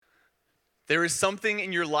There is something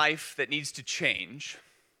in your life that needs to change,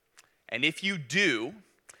 and if you do,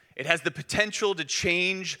 it has the potential to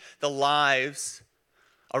change the lives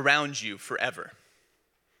around you forever.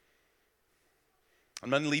 I'm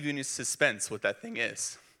not going to leave you in suspense what that thing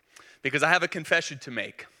is, because I have a confession to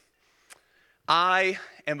make. I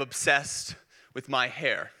am obsessed with my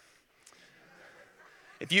hair.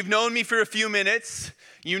 If you've known me for a few minutes,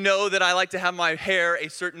 you know that I like to have my hair a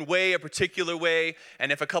certain way, a particular way,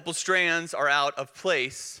 and if a couple strands are out of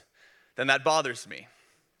place, then that bothers me.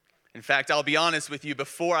 In fact, I'll be honest with you,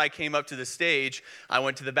 before I came up to the stage, I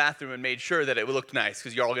went to the bathroom and made sure that it looked nice,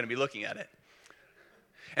 because you're all going to be looking at it.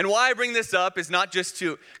 And why I bring this up is not just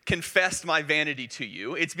to confess my vanity to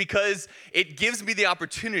you. It's because it gives me the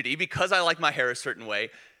opportunity, because I like my hair a certain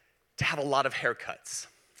way, to have a lot of haircuts.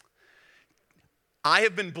 I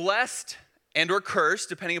have been blessed and or cursed,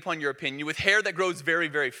 depending upon your opinion, with hair that grows very,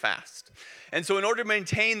 very fast. And so in order to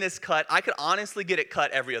maintain this cut, I could honestly get it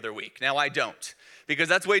cut every other week. Now I don't, because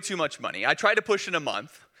that's way too much money. I try to push in a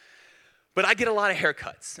month, but I get a lot of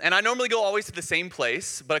haircuts. And I normally go always to the same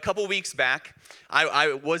place, but a couple weeks back,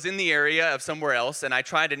 I was in the area of somewhere else, and I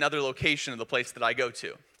tried another location of the place that I go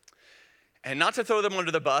to. And not to throw them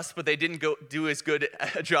under the bus, but they didn't do as good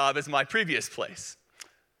a job as my previous place.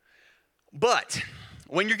 But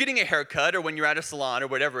when you're getting a haircut or when you're at a salon or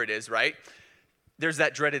whatever it is, right, there's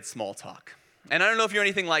that dreaded small talk. And I don't know if you're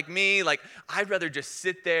anything like me, I'd rather just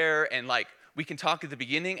sit there and we can talk at the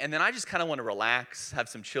beginning, and then I just kind of want to relax, have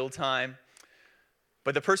some chill time.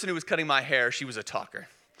 But the person who was cutting my hair, she was a talker.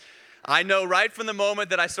 I know right from the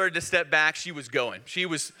moment that I started to step back, she was going. She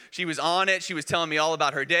was on it. She was telling me all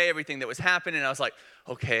about her day, everything that was happening. And I was like,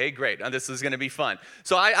 okay, great. Now this is going to be fun.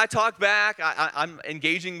 So I talk back. I'm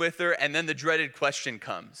engaging with her. And then the dreaded question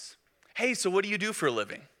comes. Hey, so what do you do for a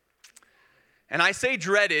living? And I say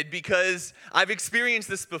dreaded because I've experienced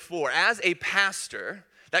this before. As a pastor,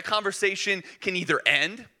 that conversation can either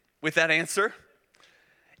end with that answer,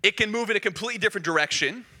 it can move in a completely different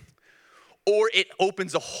direction, or it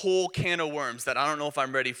opens a whole can of worms that I don't know if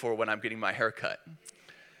I'm ready for when I'm getting my hair cut.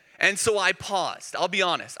 And so I paused. I'll be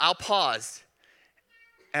honest. I'll pause.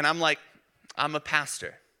 And I'm like, I'm a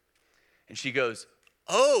pastor. And she goes,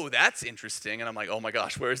 oh, that's interesting. And I'm like, oh my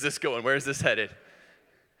gosh, where is this going? Where is this headed?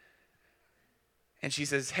 And she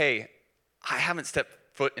says, hey, I haven't stepped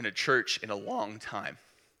foot in a church in a long time.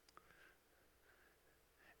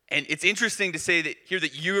 And it's interesting to say that here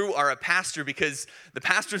that you are a pastor, because the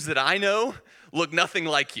pastors that I know look nothing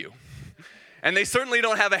like you. And they certainly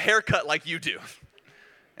don't have a haircut like you do.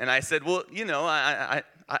 And I said, well, I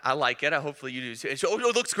like it. Hopefully you do too. And she, oh,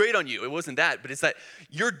 it looks great on you. It wasn't that, but it's that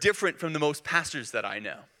you're different from the most pastors that I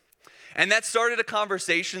know. And that started a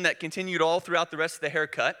conversation that continued all throughout the rest of the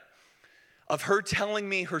haircut of her telling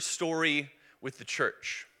me her story with the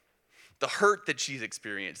church, the hurt that she's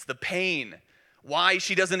experienced, the pain, why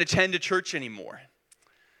she doesn't attend a church anymore.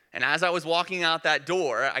 And as I was walking out that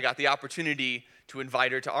door, I got the opportunity to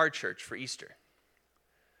invite her to our church for Easter.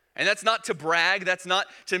 And that's not to brag, that's not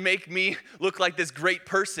to make me look like this great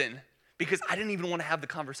person, because I didn't even want to have the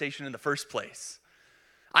conversation in the first place.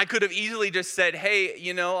 I could have easily just said, hey,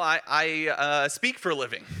 I speak for a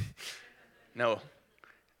living. No.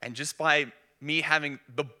 And just by me having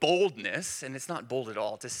the boldness, and it's not bold at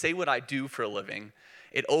all, to say what I do for a living,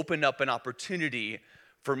 it opened up an opportunity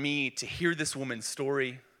for me to hear this woman's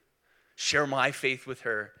story, share my faith with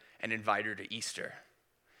her, and invite her to Easter.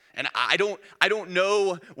 And I don't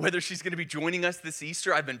know whether she's going to be joining us this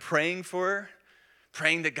Easter. I've been praying for her,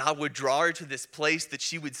 praying that God would draw her to this place, that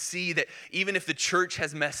she would see that even if the church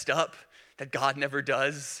has messed up, that God never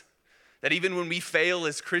does. That even when we fail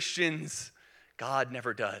as Christians, God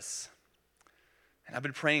never does. And I've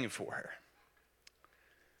been praying for her.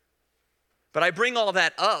 But I bring all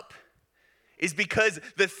that up is because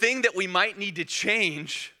the thing that we might need to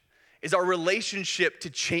change is our relationship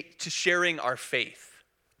to sharing our faith.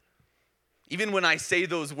 Even when I say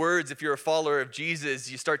those words, if you're a follower of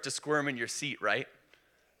Jesus, you start to squirm in your seat, right?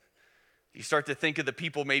 You start to think of the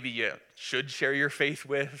people maybe you should share your faith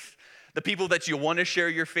with, the people that you want to share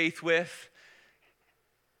your faith with.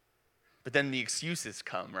 But then the excuses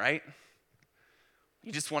come, right?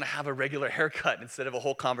 You just want to have a regular haircut instead of a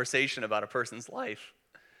whole conversation about a person's life.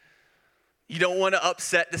 You don't want to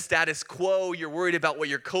upset the status quo. You're worried about what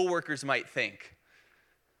your coworkers might think.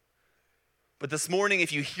 But this morning,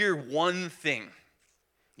 if you hear one thing,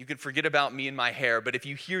 you can forget about me and my hair, but if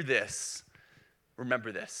you hear this,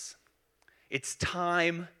 remember this. It's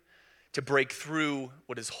time to break through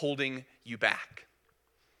what is holding you back.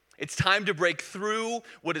 It's time to break through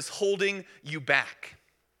what is holding you back.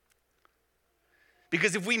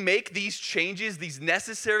 Because if we make these changes, these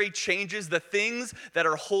necessary changes, the things that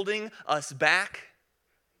are holding us back,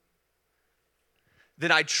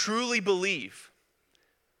 then I truly believe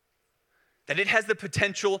that it has the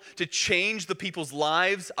potential to change the people's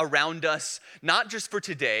lives around us, not just for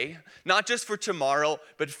today, not just for tomorrow,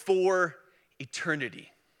 but for eternity,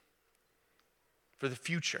 for the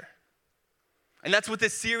future. And that's what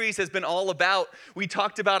this series has been all about.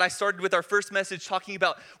 I started with our first message talking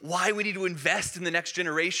about why we need to invest in the next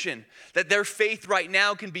generation, that their faith right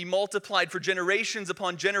now can be multiplied for generations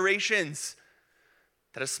upon generations,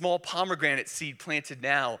 that a small pomegranate seed planted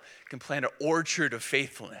now can plant an orchard of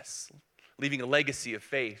faithfulness, leaving a legacy of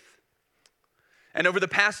faith. And over the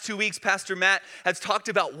past 2 weeks, Pastor Matt has talked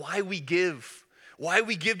about why we give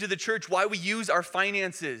to the church, why we use our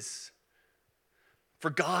finances for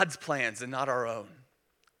God's plans and not our own.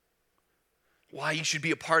 Why you should be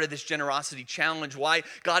a part of this generosity challenge, why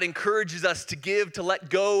God encourages us to give, to let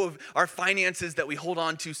go of our finances that we hold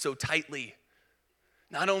on to so tightly.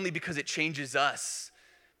 Not only because it changes us,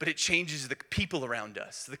 but it changes the people around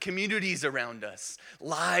us, the communities around us.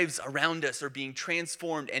 Lives around us are being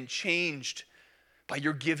transformed and changed by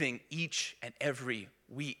your giving each and every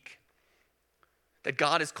week. That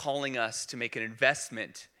God is calling us to make an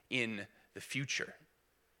investment in the future.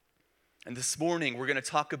 And this morning, we're going to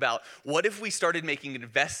talk about what if we started making an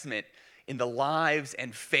investment in the lives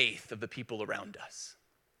and faith of the people around us.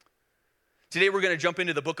 Today, we're going to jump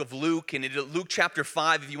into the book of Luke, and into Luke chapter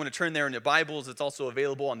 5. If you want to turn there in your Bibles, it's also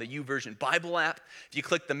available on the YouVersion Bible app. If you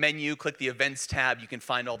click the menu, click the events tab, you can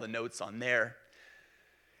find all the notes on there.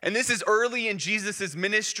 And this is early in Jesus'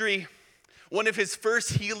 ministry. One of his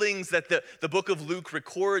first healings that the book of Luke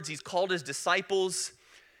records. He's called his disciples.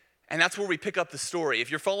 And that's where we pick up the story. If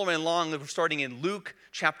you're following along, we're starting in Luke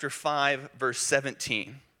chapter 5, verse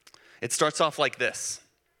 17. It starts off like this.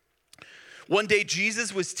 One day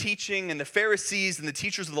Jesus was teaching, and the Pharisees and the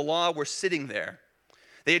teachers of the law were sitting there.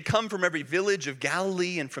 They had come from every village of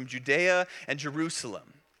Galilee and from Judea and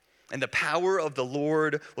Jerusalem. And the power of the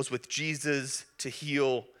Lord was with Jesus to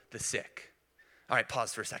heal the sick. All right,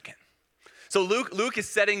 pause for a second. So Luke is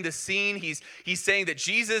setting the scene. He's saying that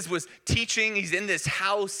Jesus was teaching. He's in this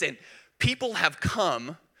house, and people have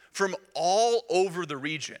come from all over the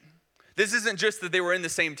region. This isn't just that they were in the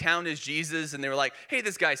same town as Jesus, and they were like, hey,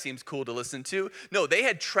 this guy seems cool to listen to. No, they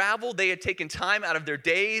had traveled. They had taken time out of their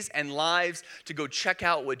days and lives to go check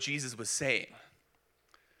out what Jesus was saying.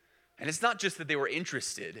 And it's not just that they were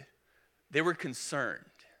interested. They were concerned.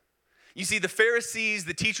 You see, the Pharisees,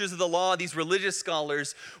 the teachers of the law, these religious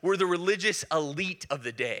scholars were the religious elite of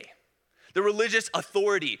the day, the religious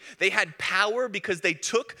authority. They had power because they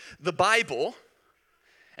took the Bible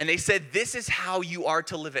and they said, this is how you are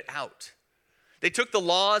to live it out. They took the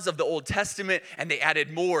laws of the Old Testament and they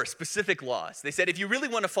added more specific laws. They said, if you really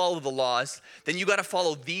want to follow the laws, then you got to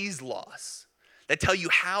follow these laws that tell you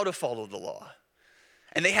how to follow the law.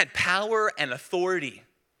 And they had power and authority.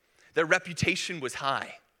 Their reputation was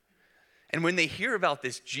high. And when they hear about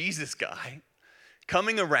this Jesus guy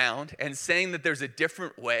coming around and saying that there's a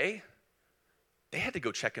different way, they had to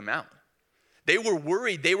go check him out. They were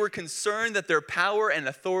worried. They were concerned that their power and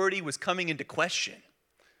authority was coming into question.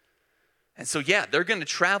 And so, they're going to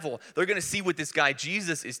travel. They're going to see what this guy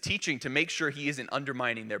Jesus is teaching to make sure he isn't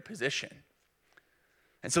undermining their position.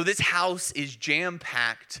 And so this house is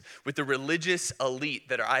jam-packed with the religious elite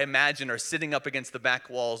that I imagine are sitting up against the back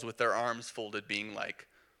walls with their arms folded, being like,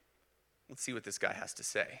 let's see what this guy has to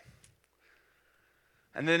say.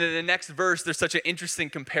 And then in the next verse, there's such an interesting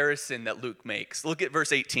comparison that Luke makes. Look at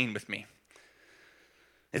verse 18 with me.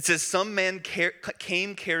 It says, some man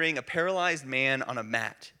came carrying a paralyzed man on a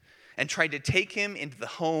mat and tried to take him into the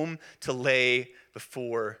home to lay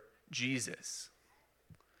before Jesus.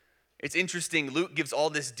 It's interesting, Luke gives all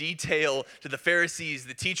this detail to the Pharisees,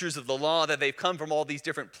 the teachers of the law, that they've come from all these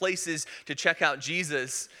different places to check out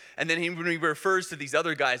Jesus. And then when he refers to these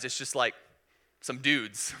other guys, it's just like some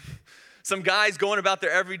dudes. Some guys going about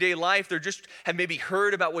their everyday life. They just had maybe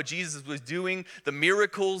heard about what Jesus was doing, the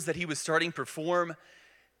miracles that he was starting to perform.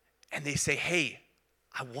 And they say, hey,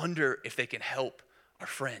 I wonder if they can help our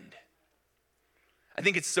friend. I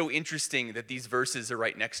think it's so interesting that these verses are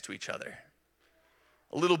right next to each other.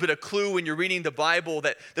 A little bit of clue when you're reading the Bible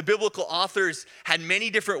that the biblical authors had many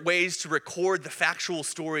different ways to record the factual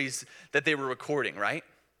stories that they were recording, right?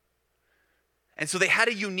 And so they had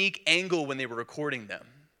a unique angle when they were recording them.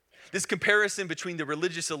 This comparison between the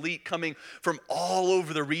religious elite coming from all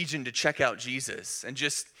over the region to check out Jesus and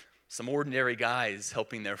just some ordinary guys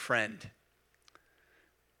helping their friend.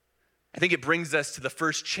 I think it brings us to the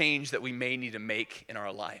first change that we may need to make in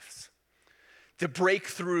our lives. to break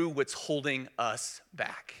through what's holding us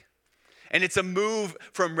back. And it's a move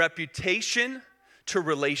from reputation to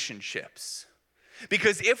relationships.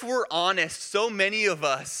 Because if we're honest, so many of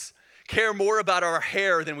us care more about our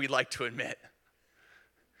hair than we'd like to admit.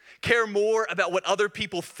 Care more about what other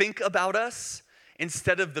people think about us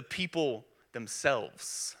instead of the people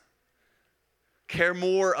themselves. Care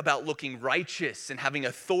more about looking righteous and having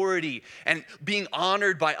authority and being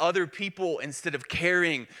honored by other people instead of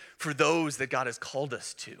caring for those that God has called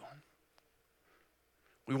us to.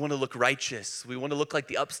 We want to look righteous. We want to look like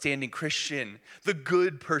the upstanding Christian, the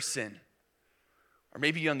good person. Or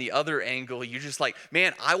maybe on the other angle, you're just like,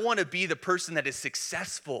 man, I want to be the person that is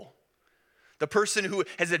successful, the person who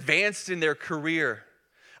has advanced in their career,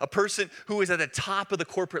 a person who is at the top of the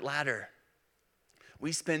corporate ladder.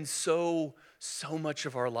 We spend so much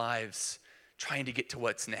of our lives trying to get to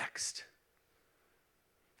what's next.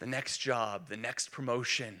 The next job, the next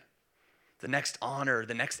promotion, the next honor,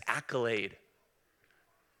 the next accolade.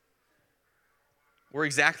 We're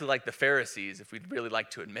exactly like the Pharisees, if we'd really like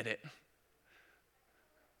to admit it.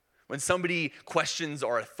 When somebody questions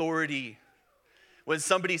our authority, when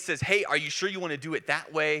somebody says, hey, are you sure you want to do it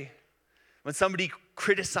that way? When somebody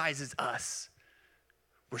criticizes us,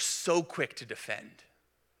 we're so quick to defend.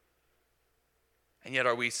 And yet,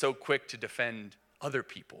 are we so quick to defend other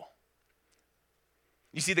people?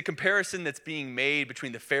 You see, the comparison that's being made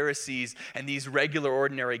between the Pharisees and these regular,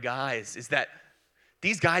 ordinary guys is that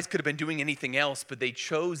these guys could have been doing anything else, but they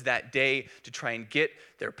chose that day to try and get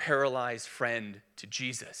their paralyzed friend to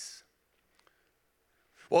Jesus.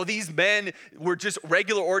 While these men were just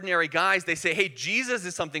regular, ordinary guys, they say, hey, Jesus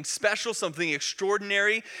is something special, something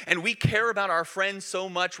extraordinary, and we care about our friend so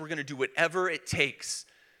much, we're going to do whatever it takes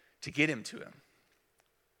to get him to him.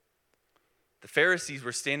 The Pharisees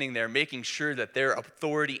were standing there making sure that their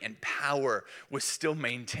authority and power was still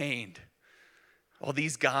maintained. While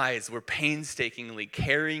these guys were painstakingly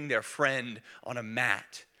carrying their friend on a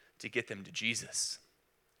mat to get them to Jesus.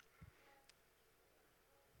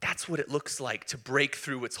 That's what it looks like to break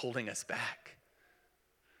through what's holding us back.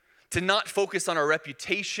 To not focus on our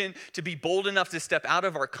reputation, to be bold enough to step out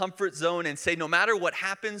of our comfort zone and say, no matter what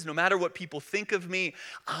happens, no matter what people think of me,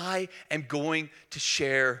 I am going to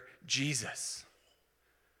share Jesus.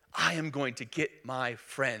 I am going to get my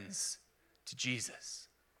friends to Jesus.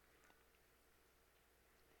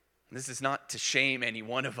 This is not to shame any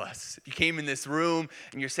one of us. If you came in this room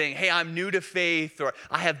and you're saying, hey, I'm new to faith, or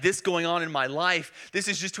I have this going on in my life, this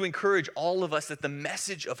is just to encourage all of us that the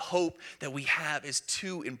message of hope that we have is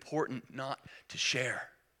too important not to share.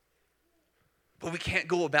 But we can't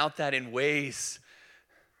go about that in ways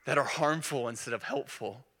that are harmful instead of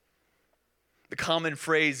helpful. The common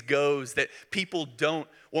phrase goes that people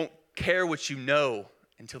won't care what you know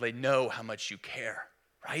until they know how much you care,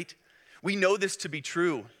 right? We know this to be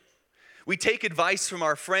true. We take advice from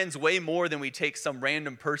our friends way more than we take some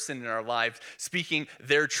random person in our lives speaking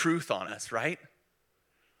their truth on us, right?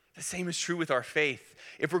 The same is true with our faith.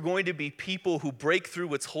 If we're going to be people who break through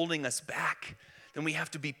what's holding us back, then we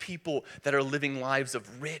have to be people that are living lives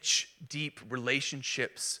of rich, deep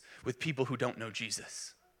relationships with people who don't know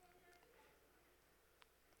Jesus.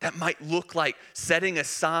 That might look like setting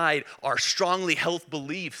aside our strongly held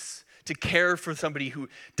beliefs to care for somebody who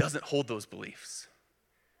doesn't hold those beliefs.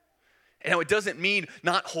 And it doesn't mean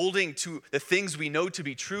not holding to the things we know to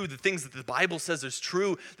be true, the things that the Bible says is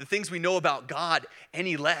true, the things we know about God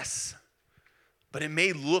any less. But it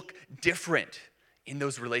may look different in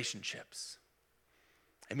those relationships.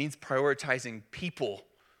 It means prioritizing people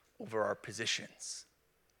over our positions.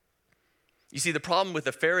 You see, the problem with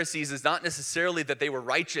the Pharisees is not necessarily that they were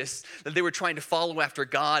righteous, that they were trying to follow after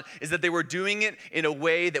God, is that they were doing it in a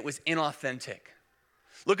way that was inauthentic.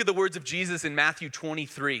 Look at the words of Jesus in Matthew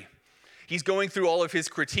 23. He's going through all of his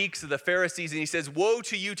critiques of the Pharisees, and he says, woe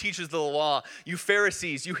to you, teachers of the law, you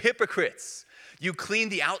Pharisees, you hypocrites. You clean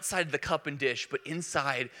the outside of the cup and dish, but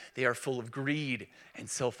inside they are full of greed and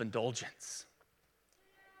self-indulgence.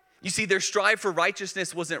 You see, their strive for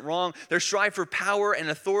righteousness wasn't wrong. Their strive for power and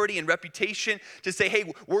authority and reputation to say,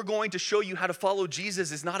 hey, we're going to show you how to follow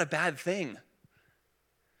Jesus is not a bad thing.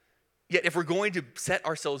 Yet if we're going to set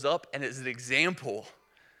ourselves up and as an example,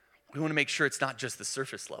 we want to make sure it's not just the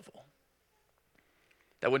surface level.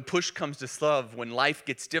 That when push comes to shove, when life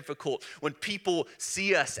gets difficult, when people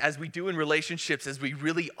see us as we do in relationships, as we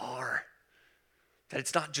really are, that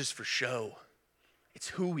it's not just for show, it's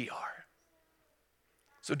who we are.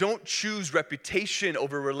 So don't choose reputation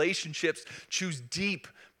over relationships. Choose deep,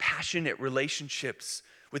 passionate relationships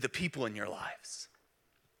with the people in your lives.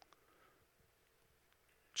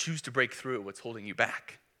 Choose to break through what's holding you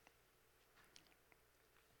back.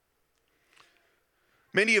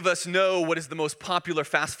 Many of us know what is the most popular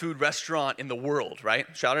fast food restaurant in the world, right?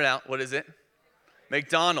 Shout it out. What is it?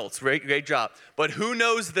 McDonald's. Great job. But who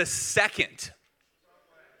knows the second?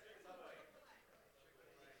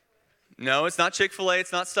 No, it's not Chick-fil-A.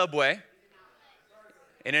 It's not Subway.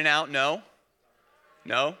 In-N-Out, no.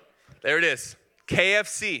 No. There it is.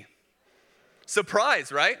 KFC.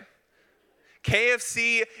 Surprise, right?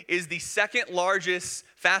 KFC is the second largest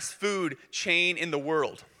fast food chain in the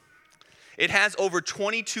world. It has over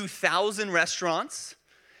 22,000 restaurants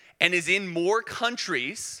and is in more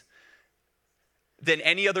countries than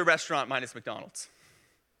any other restaurant minus McDonald's.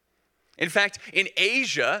 In fact, in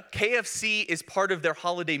Asia, KFC is part of their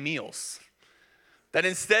holiday meals. That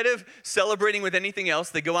instead of celebrating with anything else,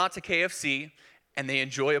 they go out to KFC and they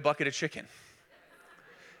enjoy a bucket of chicken.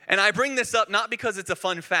 And I bring this up not because it's a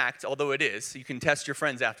fun fact, although it is. You can test your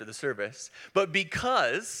friends after the service, but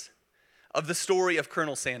because of the story of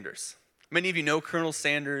Colonel Sanders. Many of you know Colonel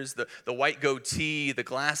Sanders, the white goatee, the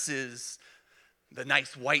glasses, the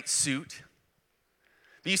nice white suit.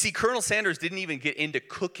 But you see, Colonel Sanders didn't even get into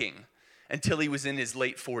cooking until he was in his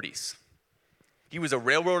late 40s. He was a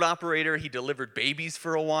railroad operator. He delivered babies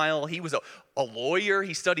for a while. He was a lawyer.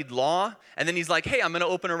 He studied law. And then he's like, hey, I'm going to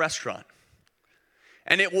open a restaurant.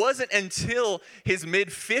 And it wasn't until his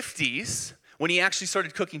mid-50s when he actually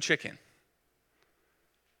started cooking chicken.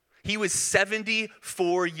 He was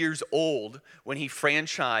 74 years old when he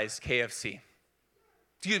franchised KFC.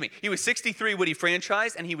 Excuse me, he was 63 when he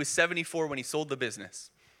franchised, and he was 74 when he sold the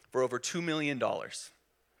business for over $2 million.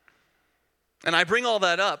 And I bring all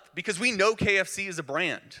that up because we know KFC is a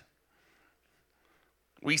brand.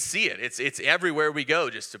 We see it. It's everywhere we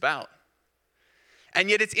go, just about. And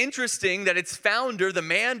yet it's interesting that its founder, the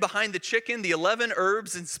man behind the chicken, the 11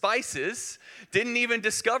 herbs and spices, didn't even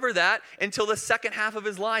discover that until the second half of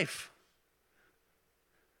his life.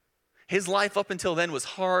 His life up until then was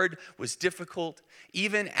hard, was difficult.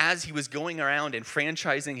 Even as he was going around and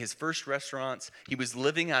franchising his first restaurants, he was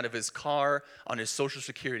living out of his car on his Social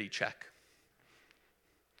Security check.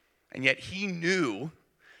 And yet he knew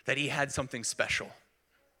that he had something special.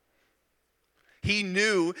 He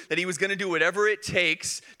knew that he was going to do whatever it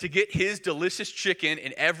takes to get his delicious chicken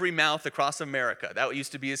in every mouth across America. That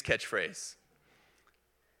used to be his catchphrase.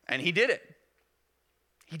 And he did it.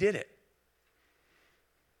 He did it.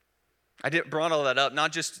 Brought all that up,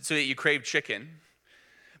 not just so that you crave chicken,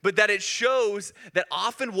 but that it shows that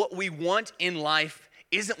often what we want in life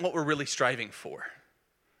isn't what we're really striving for.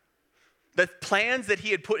 The plans that he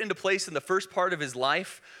had put into place in the first part of his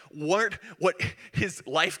life weren't what his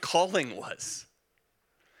life calling was.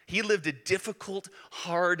 He lived a difficult,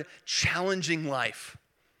 hard, challenging life.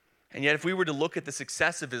 And yet if we were to look at the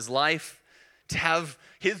success of his life, to have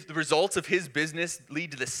the results of his business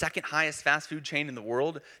lead to the second highest fast food chain in the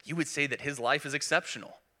world, you would say that his life is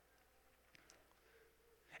exceptional.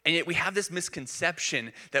 And yet we have this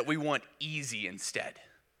misconception that we want easy instead.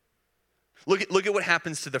 Look at what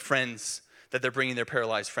happens to the friends that they're bringing their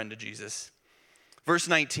paralyzed friend to Jesus. Verse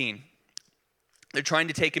 19, they're trying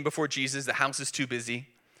to take him before Jesus. The house is too busy.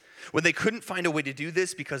 When they couldn't find a way to do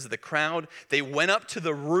this because of the crowd, they went up to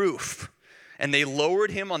the roof and they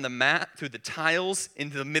lowered him on the mat through the tiles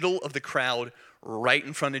into the middle of the crowd right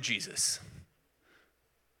in front of Jesus.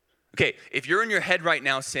 Okay, if you're in your head right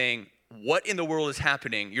now saying, what in the world is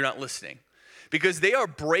happening? You're not listening. Because they are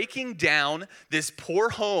breaking down this poor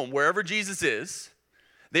home, wherever Jesus is.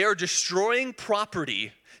 They are destroying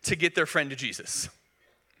property to get their friend to Jesus.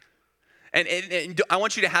 And I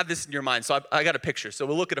want you to have this in your mind. So I got a picture. So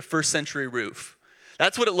we'll look at a first century roof.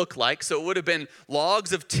 That's what it looked like. So it would have been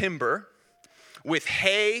logs of timber with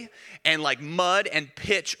hay and like mud and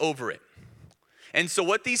pitch over it. And so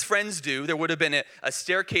what these friends do, there would have been a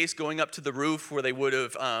staircase going up to the roof where they would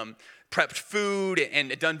have prepped food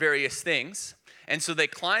and done various things. And so they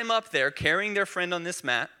climb up there carrying their friend on this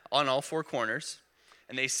mat on all four corners,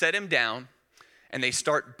 and they set him down and they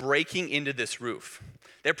start breaking into this roof.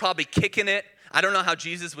 They're probably kicking it. I don't know how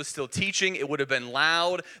Jesus was still teaching. It would have been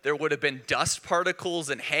loud. There would have been dust particles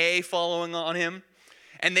and hay following on him.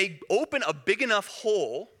 And they open a big enough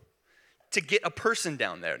hole to get a person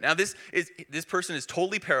down there. Now this person is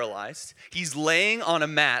totally paralyzed. He's laying on a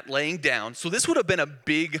mat, laying down. So this would have been a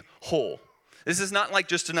big hole. This is not like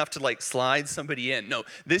just enough to like slide somebody in. No,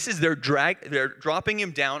 this is they're dropping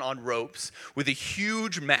him down on ropes with a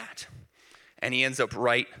huge mat. And he ends up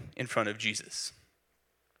right in front of Jesus.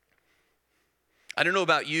 I don't know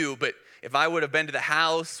about you, but if I would have been to the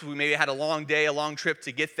house, we maybe had a long day, a long trip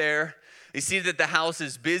to get there. They see that the house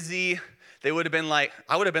is busy. I would have been like,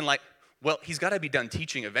 well, he's got to be done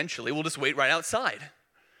teaching eventually. We'll just wait right outside.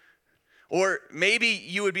 Or maybe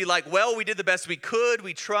you would be like, well, we did the best we could.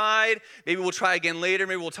 We tried. Maybe we'll try again later.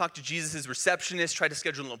 Maybe we'll talk to Jesus' receptionist, try to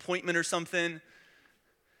schedule an appointment or something.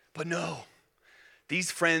 But no,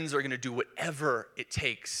 these friends are going to do whatever it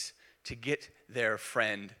takes to get their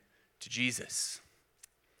friend to Jesus.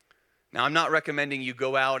 Now, I'm not recommending you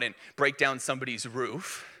go out and break down somebody's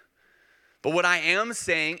roof. But what I am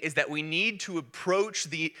saying is that we need to approach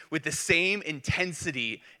with the same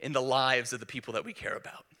intensity in the lives of the people that we care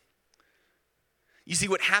about. You see,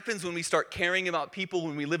 what happens when we start caring about people,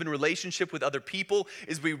 when we live in relationship with other people,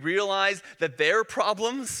 is we realize that their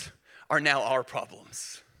problems are now our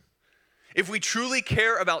problems. If we truly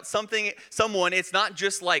care about someone, it's not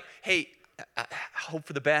just like, hey, I hope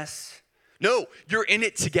for the best. No, you're in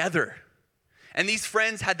it together. And these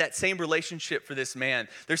friends had that same relationship for this man.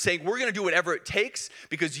 They're saying, we're going to do whatever it takes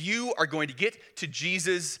because you are going to get to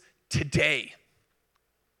Jesus today.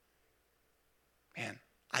 Man,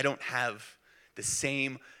 I don't have the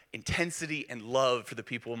same intensity and love for the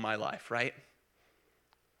people in my life, right?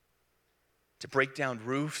 To break down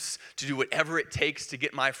roofs, to do whatever it takes to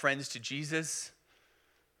get my friends to Jesus.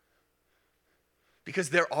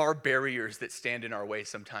 Because there are barriers that stand in our way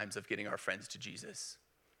sometimes of getting our friends to Jesus.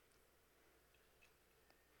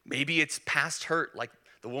 Maybe it's past hurt, like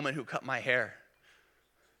the woman who cut my hair.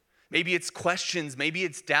 Maybe it's questions, maybe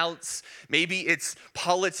it's doubts, maybe it's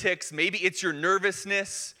politics, maybe it's your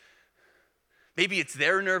nervousness. Maybe it's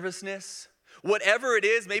their nervousness. Whatever it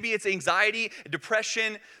is, maybe it's anxiety,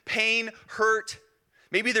 depression, pain, hurt.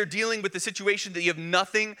 Maybe they're dealing with the situation that you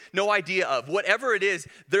have no idea of. Whatever it is,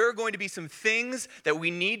 there are going to be some things that we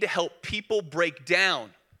need to help people break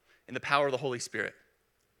down in the power of the Holy Spirit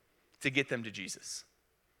to get them to Jesus.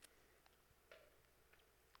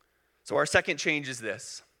 So our second change is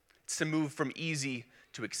this. It's to move from easy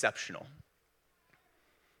to exceptional.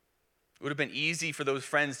 It would have been easy for those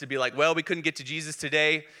friends to be like, well, we couldn't get to Jesus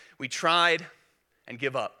today. We tried, and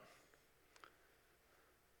give up.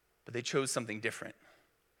 But they chose something different.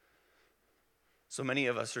 So many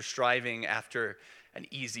of us are striving after an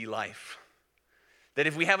easy life. That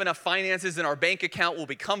if we have enough finances in our bank account, we'll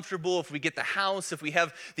be comfortable. If we get the house, if we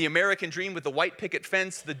have the American dream with the white picket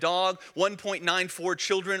fence, the dog, 1.94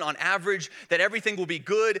 children on average, that everything will be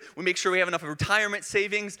good. We make sure we have enough retirement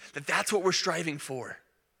savings, that's what we're striving for.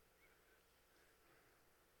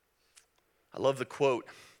 I love the quote,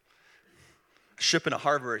 a ship in a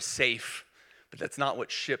harbor is safe, but that's not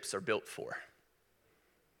what ships are built for.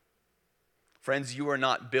 Friends, you are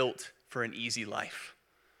not built for an easy life.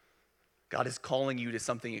 God is calling you to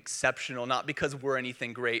something exceptional, not because we're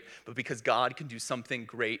anything great, but because God can do something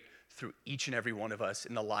great through each and every one of us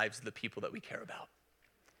in the lives of the people that we care about.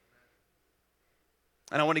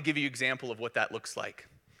 And I want to give you an example of what that looks like,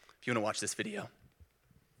 if you want to watch this video.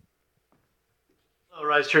 Hello,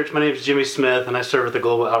 Rise Church. My name is Jimmy Smith, and I serve with the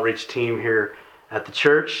Global Outreach team here at the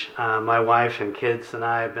church. My wife and kids and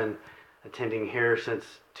I have been attending here since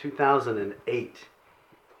 2008,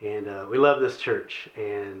 and we love this church,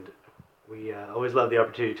 and we always love the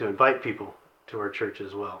opportunity to invite people to our church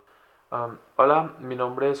as well. Hola, mi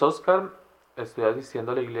nombre es Oscar. Estoy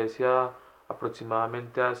asistiendo a la iglesia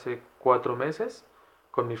aproximadamente hace 4 meses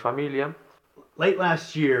con mi familia. Late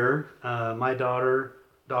last year, my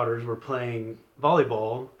daughters were playing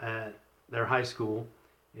volleyball at their high school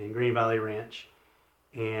in Green Valley Ranch,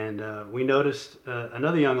 and we noticed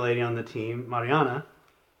another young lady on the team, Mariana,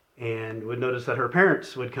 and would notice that her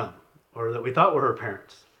parents would come, or that we thought were her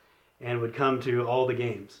parents, and would come to all the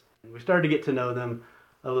games. We started to get to know them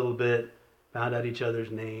a little bit, found out each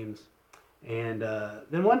other's names, and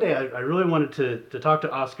then one day I really wanted to talk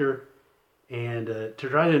to Oscar and to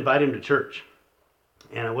try to invite him to church,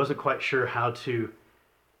 and I wasn't quite sure how to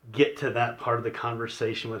get to that part of the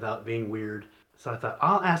conversation without being weird. So I thought,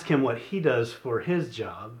 I'll ask him what he does for his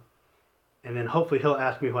job, and then hopefully he'll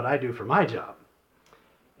ask me what I do for my job.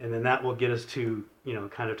 And then that will get us to,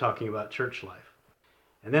 kind of talking about church life.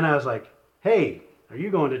 And then I was like, hey, are you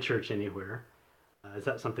going to church anywhere? Is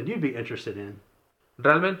that something you'd be interested in?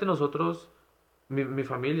 Realmente nosotros, mi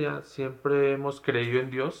familia, siempre hemos creído en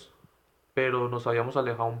Dios, pero nos habíamos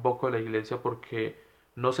alejado un poco de la iglesia porque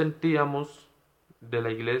no sentíamos de la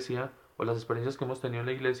iglesia o las experiencias que hemos tenido en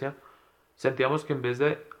la iglesia, sentíamos que en vez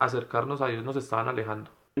de acercarnos a Dios nos estaban alejando.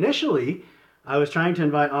 Initially, I was trying to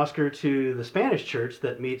invite Oscar to the Spanish church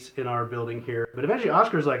that meets in our building here, but eventually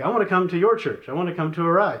Oscar's like, I want to come to your church. I want to come to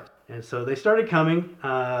Arise. And so they started coming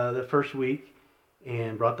the first week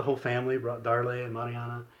and brought the whole family, brought Darle and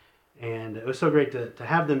Mariana, and it was so great to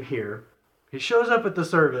have them here. He shows up at the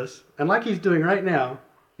service, and like he's doing right now,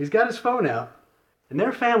 he's got his phone out, and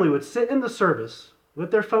their family would sit in the service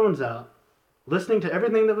with their phones out listening to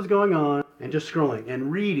everything that was going on and just scrolling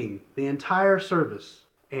and reading the entire service.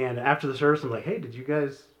 And after the service, I'm like, hey, did you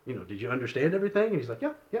guys, did you understand everything? And he's like,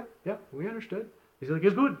 yeah, we understood. He's like,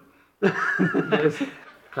 it's good. Yes.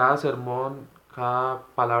 Cada sermón, cada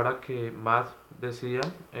palabra que Matt decía,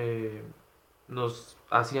 nos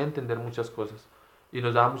hacía entender muchas cosas y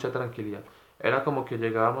nos daba mucha tranquilidad. Era como que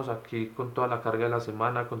llegábamos aquí con toda la carga de la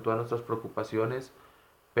semana, con todas nuestras preocupaciones,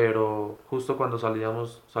 pero justo cuando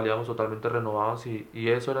salíamos totalmente renovados y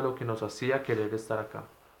eso era lo que nos hacía querer estar acá.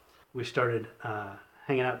 We started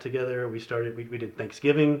hanging out together. We did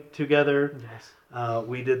Thanksgiving together. Yes.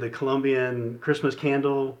 We did the Colombian Christmas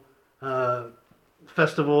candle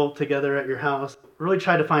festival together at your house. Really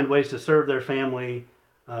tried to find ways to serve their family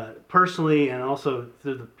personally and also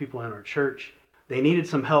through the people in our church. They needed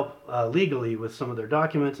some help legally with some of their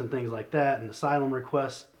documents and things like that and asylum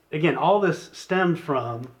requests. Again, all this stemmed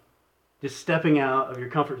from just stepping out of your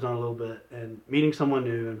comfort zone a little bit and meeting someone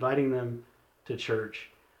new, inviting them to church.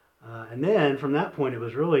 And then from that point, it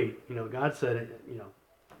was really, God said,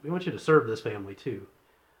 we want you to serve this family too,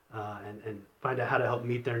 and find out how to help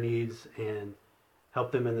meet their needs and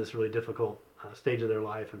help them in this really difficult stage of their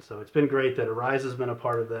life. And so it's been great that Arise has been a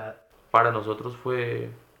part of that. Para nosotros fue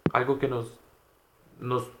algo que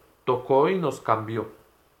nos tocó y nos cambió.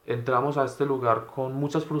 Entramos a este lugar con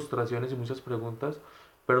muchas frustraciones y muchas preguntas,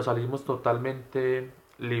 pero salimos totalmente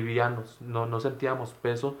livianos, no sentíamos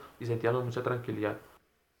peso y sentíamos mucha tranquilidad.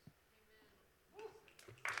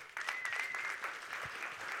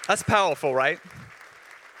 That's powerful, right?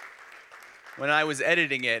 When I was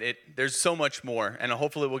editing there's so much more, and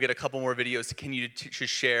hopefully we'll get a couple more videos to continue to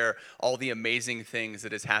share all the amazing things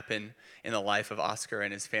that has happened in the life of Oscar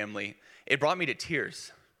and his family. It brought me to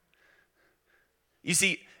tears. You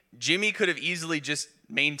see, Jimmy could have easily just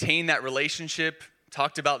maintained that relationship,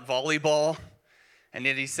 talked about volleyball, and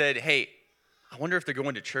then he said, hey, I wonder if they're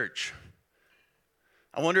going to church.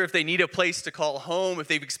 I wonder if they need a place to call home, if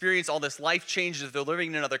they've experienced all this life change, if they're living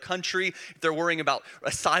in another country, if they're worrying about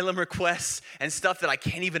asylum requests and stuff that I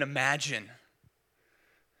can't even imagine.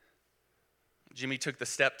 Jimmy took the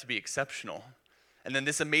step to be exceptional. And then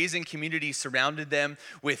this amazing community surrounded them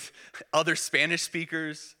with other Spanish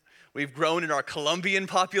speakers. We've grown in our Colombian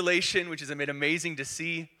population, which has been amazing to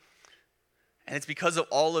see. And it's because of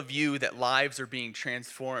all of you that lives are being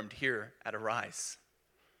transformed here at Arise.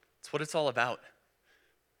 It's what it's all about.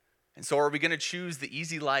 And so are we going to choose the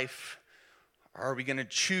easy life, or are we going to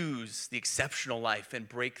choose the exceptional life and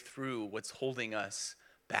break through what's holding us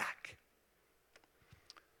back?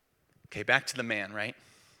 Okay, back to the man, right?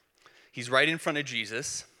 He's right in front of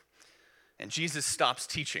Jesus, and Jesus stops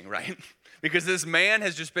teaching, right? Because this man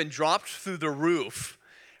has just been dropped through the roof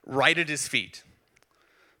right at his feet.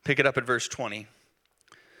 Pick it up at verse 20.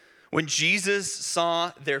 When Jesus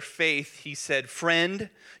saw their faith, he said, "Friend,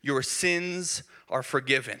 your sins are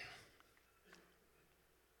forgiven."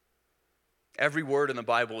 Every word in the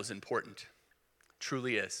Bible is important.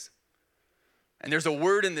 Truly is. And there's a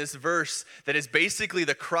word in this verse that is basically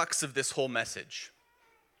the crux of this whole message.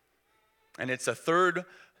 And it's a third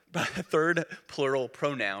plural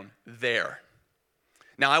pronoun, there.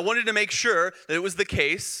 Now, I wanted to make sure that it was the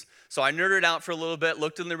case, so I nerded out for a little bit,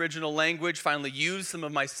 looked in the original language, finally used some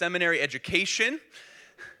of my seminary education.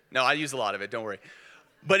 No, I use a lot of it, don't worry.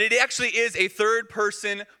 But it actually is a third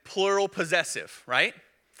person plural possessive, right?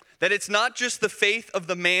 That it's not just the faith of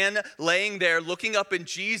the man laying there looking up in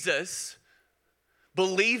Jesus,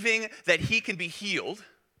 believing that he can be healed,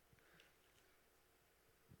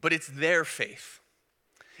 but it's their faith.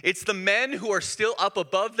 It's the men who are still up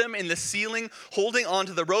above them in the ceiling, holding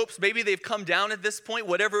onto the ropes. Maybe they've come down at this point,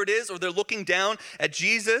 whatever it is, or they're looking down at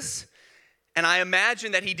Jesus. And I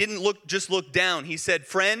imagine that he didn't just look down. He said,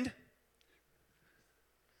 "Friend,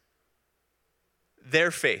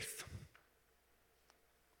 their faith.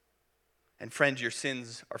 And friend, your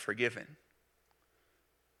sins are forgiven."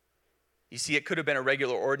 You see, it could have been a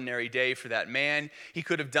regular, ordinary day for that man. He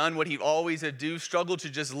could have done what he always would do, struggled to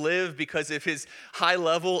just live because of his high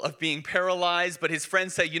level of being paralyzed. But his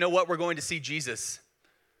friends say, "You know what? We're going to see Jesus."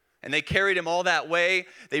 And they carried him all that way.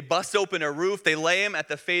 They bust open a roof. They lay him at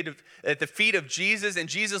the feet of Jesus. And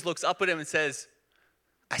Jesus looks up at him and says,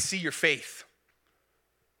 "I see your faith."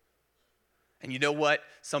 And you know what?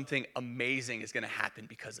 Something amazing is going to happen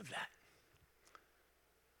because of that.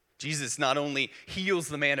 Jesus not only heals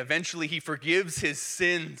the man, eventually he forgives his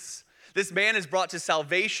sins. This man is brought to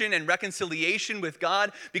salvation and reconciliation with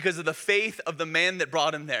God because of the faith of the man that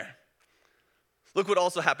brought him there. Look what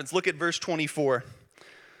also happens. Look at verse 24.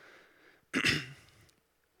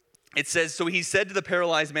 It says, so he said to the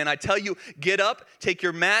paralyzed man, I tell you, get up, take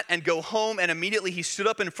your mat, and go home. And immediately he stood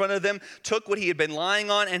up in front of them, took what he had been lying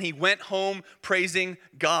on, and he went home praising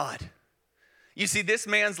God. You see, this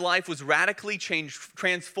man's life was radically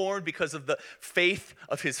transformed because of the faith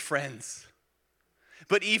of his friends.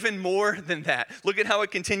 But even more than that, look at how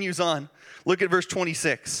it continues on. Look at verse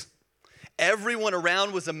 26. Everyone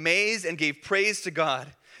around was amazed and gave praise to God.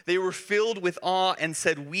 They were filled with awe and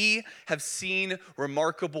said, we have seen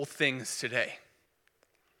remarkable things today.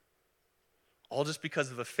 All just because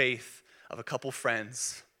of the faith of a couple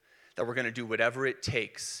friends that were going to do whatever it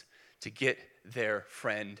takes to get their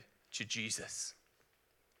friend to Jesus.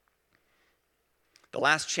 The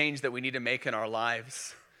last change that we need to make in our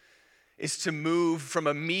lives is to move from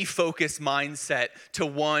a me-focused mindset to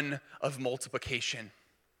one of multiplication.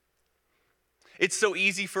 It's so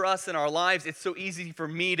easy for us in our lives. It's so easy for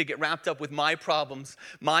me to get wrapped up with my problems,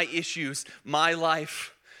 my issues, my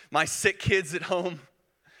life, my sick kids at home,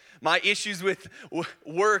 my issues with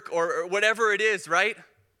work or whatever it is, right?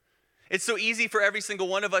 It's so easy for every single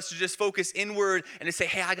one of us to just focus inward and to say,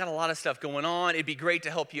 hey, I got a lot of stuff going on. It'd be great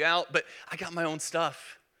to help you out, but I got my own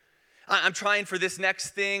stuff. I'm trying for this next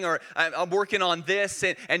thing, or I'm working on this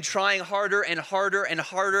and trying harder and harder and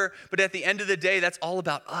harder. But at the end of the day, that's all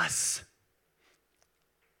about us.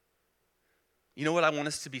 You know what I want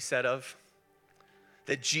us to be said of?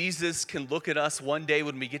 That Jesus can look at us one day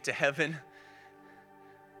when we get to heaven,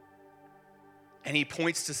 and he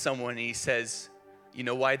points to someone and he says, you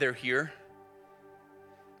know why they're here?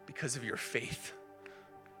 Because of your faith.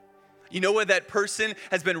 You know what? That person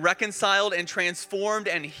has been reconciled and transformed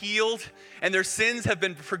and healed, and their sins have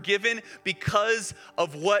been forgiven because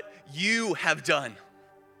of what you have done.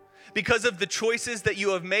 Because of the choices that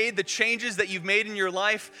you have made, the changes that you've made in your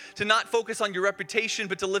life, to not focus on your reputation,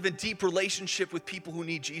 but to live in deep relationship with people who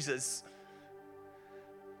need Jesus.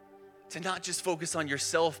 To not just focus on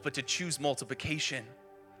yourself, but to choose multiplication.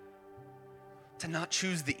 To not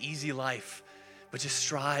choose the easy life, but to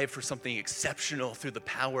strive for something exceptional through the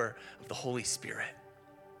power of the Holy Spirit.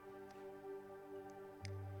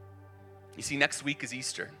 You see, next week is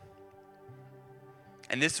Easter.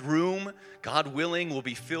 And this room, God willing, will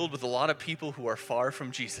be filled with a lot of people who are far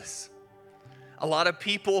from Jesus. A lot of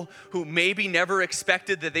people who maybe never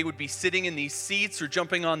expected that they would be sitting in these seats or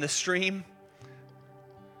jumping on the stream.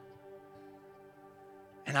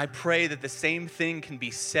 And I pray that the same thing can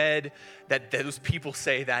be said that those people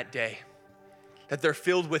say that day. That they're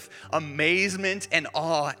filled with amazement and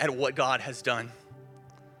awe at what God has done.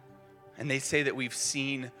 And they say that we've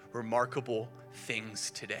seen remarkable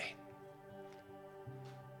things today.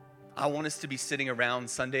 I want us to be sitting around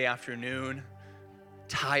Sunday afternoon,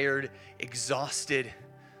 tired, exhausted,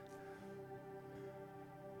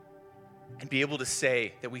 and be able to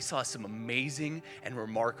say that we saw some amazing and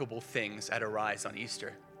remarkable things at Arise on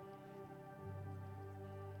Easter.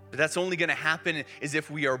 But that's only going to happen is if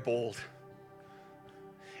we are bold.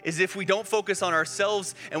 Is if we don't focus on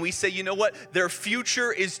ourselves and we say, you know what, their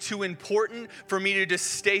future is too important for me to just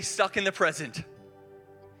stay stuck in the present.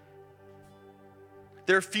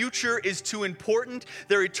 Their future is too important.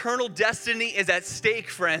 Their eternal destiny is at stake,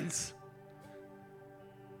 friends.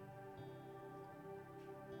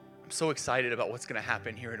 I'm so excited about what's going to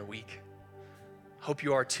happen here in a week. Hope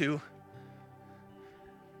you are too.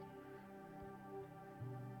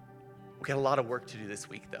 We got a lot of work to do this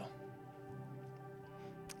week, though.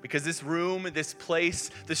 Because this room, this place,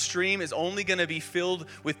 the stream is only going to be filled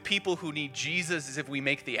with people who need Jesus as if we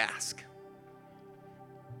make the ask.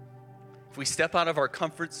 If we step out of our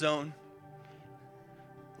comfort zone,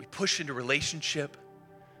 we push into relationship,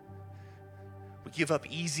 we give up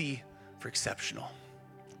easy for exceptional.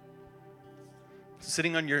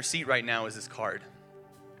 Sitting on your seat right now is this card.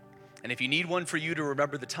 And if you need one for you to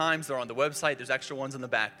remember the times, they're on the website. There's extra ones on the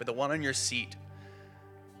back. But the one on your seat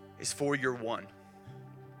is for your one.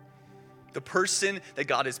 The person that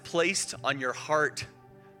God has placed on your heart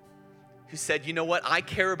who said, you know what, I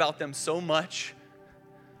care about them so much.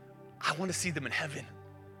 I want to see them in heaven.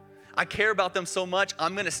 I care about them so much,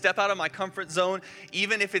 I'm going to step out of my comfort zone,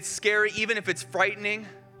 even if it's scary, even if it's frightening,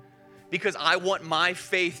 because I want my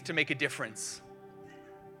faith to make a difference.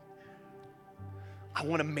 I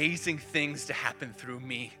want amazing things to happen through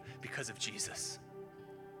me because of Jesus.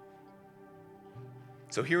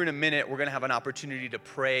 So here in a minute, we're going to have an opportunity to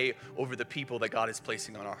pray over the people that God is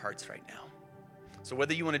placing on our hearts right now. So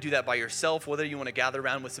whether you want to do that by yourself, whether you want to gather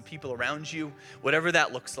around with some people around you, whatever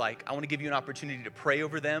that looks like, I want to give you an opportunity to pray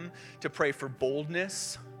over them, to pray for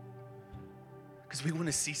boldness, because we want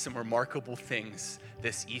to see some remarkable things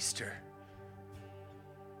this Easter.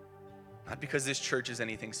 Not because this church is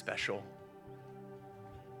anything special,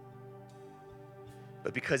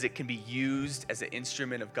 but because it can be used as an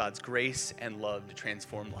instrument of God's grace and love to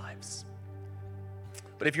transform lives.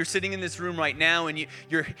 But if you're sitting in this room right now and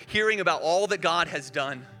you're hearing about all that God has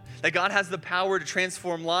done, that God has the power to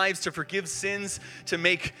transform lives, to forgive sins, to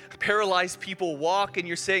make paralyzed people walk, and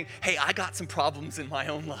you're saying, hey, I got some problems in my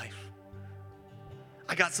own life.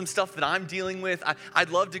 I got some stuff that I'm dealing with. I'd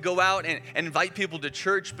love to go out and invite people to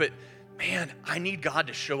church, but man, I need God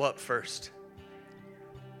to show up first.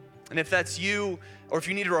 And if that's you, or if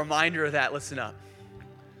you need a reminder of that, listen up.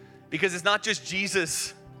 Because it's not just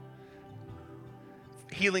Jesus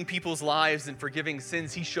healing people's lives and forgiving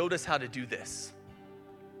sins. He showed us how to do this.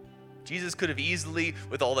 Jesus could have easily,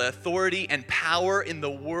 with all the authority and power in the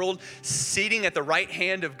world, sitting at the right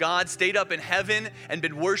hand of God, stayed up in heaven and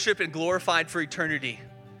been worshiped and glorified for eternity.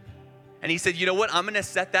 And he said, you know what? I'm going to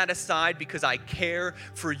set that aside because I care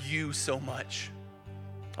for you so much.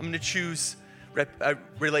 I'm going to choose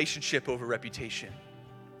relationship over reputation.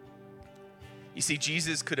 You see,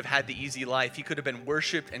 Jesus could have had the easy life. He could have been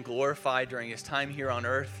worshiped and glorified during his time here on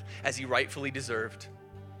earth as he rightfully deserved.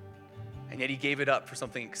 And yet he gave it up for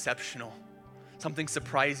something exceptional, something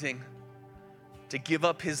surprising, to give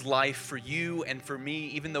up his life for you and for me,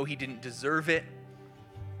 even though he didn't deserve it,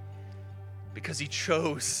 because he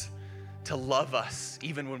chose to love us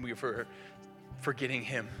even when we were forgetting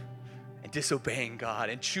him and disobeying God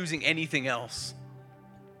and choosing anything else.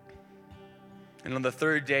 And on the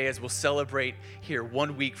third day, as we'll celebrate here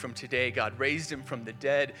 1 week from today, God raised him from the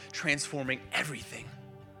dead, transforming everything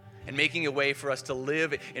and making a way for us to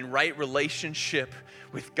live in right relationship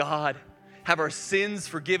with God, have our sins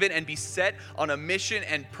forgiven, and be set on a mission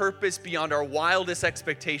and purpose beyond our wildest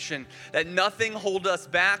expectation, that nothing hold us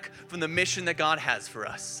back from the mission that God has for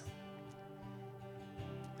us.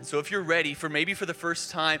 And so if you're ready for maybe for the first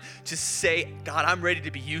time to say, God, I'm ready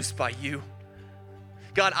to be used by you.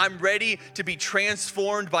 God, I'm ready to be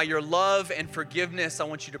transformed by your love and forgiveness. I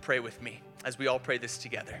want you to pray with me as we all pray this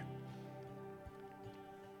together.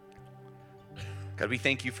 God, we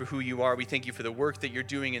thank you for who you are. We thank you for the work that you're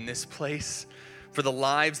doing in this place, for the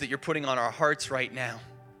lives that you're putting on our hearts right now.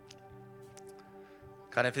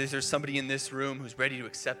 God, if there's somebody in this room who's ready to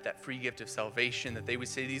accept that free gift of salvation, that they would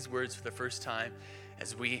say these words for the first time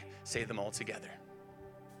as we say them all together.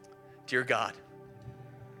 Dear God,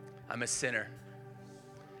 I'm a sinner.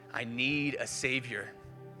 I need a Savior.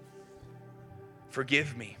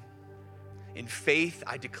 Forgive me. In faith,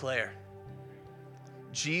 I declare,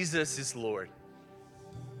 Jesus is Lord.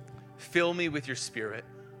 Fill me with your Spirit.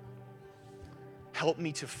 Help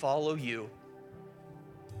me to follow you,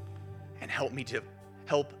 and help me to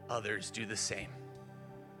help others do the same.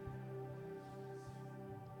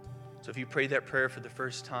 So if you prayed that prayer for the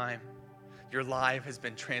first time, your life has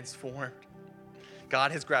been transformed.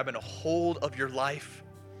 God has grabbed a hold of your life,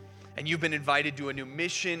 and you've been invited to a new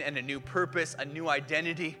mission and a new purpose, a new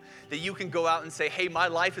identity, that you can go out and say, hey, my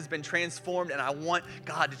life has been transformed, and I want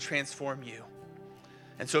God to transform you.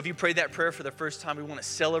 And so if you prayed that prayer for the first time, we want to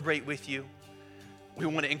celebrate with you. We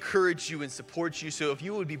want to encourage you and support you. So if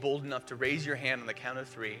you would be bold enough to raise your hand on the count of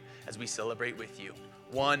 3 as we celebrate with you.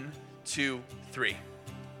 1, 2, 3.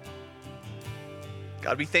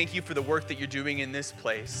 God, we thank you for the work that you're doing in this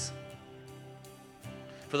place,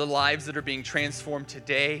 for the lives that are being transformed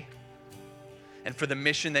today, and for the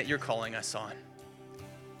mission that you're calling us on.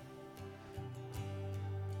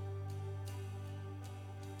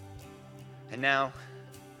 And now,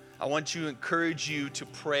 I want to encourage you to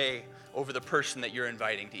pray over the person that you're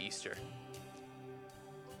inviting to Easter.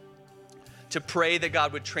 To pray that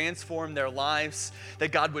God would transform their lives,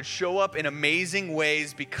 that God would show up in amazing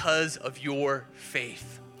ways because of your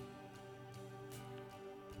faith.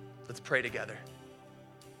 Let's pray together.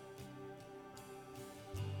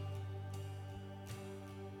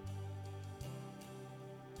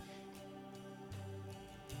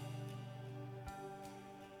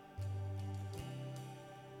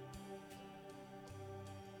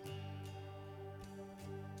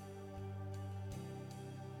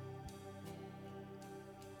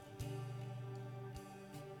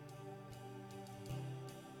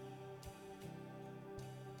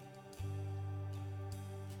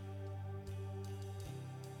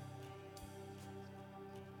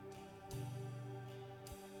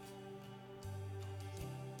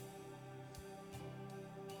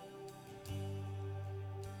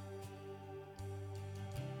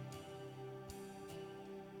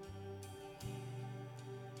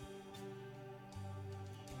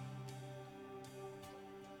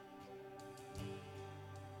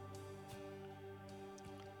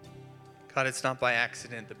 God, it's not by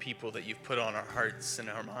accident the people that you've put on our hearts and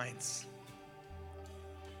our minds.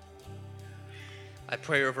 I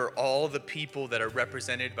pray over all the people that are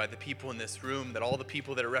represented by the people in this room, that all the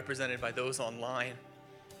people that are represented by those online.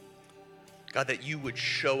 God, that you would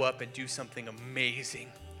show up and do something amazing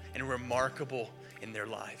and remarkable in their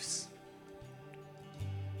lives.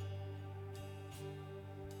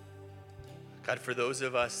 God, for those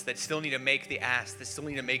of us that still need to make the ask, that still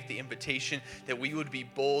need to make the invitation, that we would be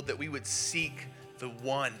bold, that we would seek the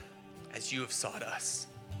one as you have sought us.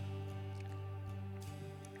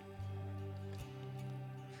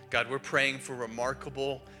 God, we're praying for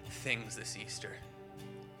remarkable things this Easter.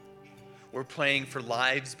 We're praying for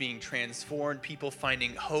lives being transformed, people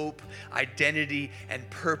finding hope, identity, and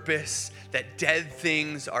purpose, that dead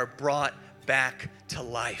things are brought back to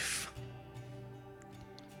life.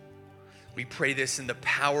 We pray this in the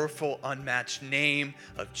powerful, unmatched name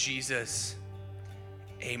of Jesus.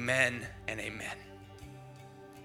 Amen and amen.